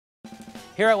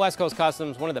Here at West Coast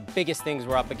Customs, one of the biggest things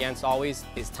we're up against always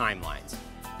is timelines.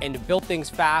 And to build things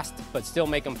fast, but still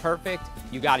make them perfect,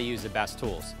 you gotta use the best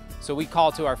tools. So we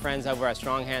call to our friends over at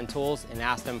Strong Hand Tools and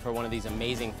ask them for one of these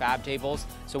amazing fab tables.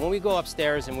 So when we go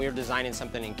upstairs and we're designing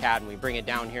something in CAD and we bring it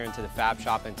down here into the fab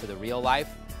shop, into the real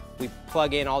life, we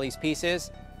plug in all these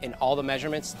pieces and all the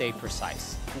measurements stay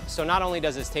precise. So not only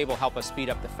does this table help us speed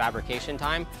up the fabrication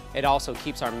time, it also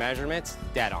keeps our measurements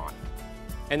dead on.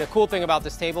 And the cool thing about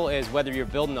this table is whether you're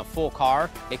building a full car,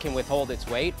 it can withhold its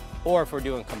weight, or if we're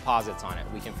doing composites on it,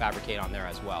 we can fabricate on there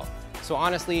as well. So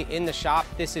honestly, in the shop,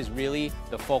 this is really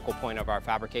the focal point of our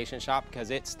fabrication shop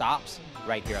because it stops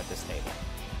right here at this table.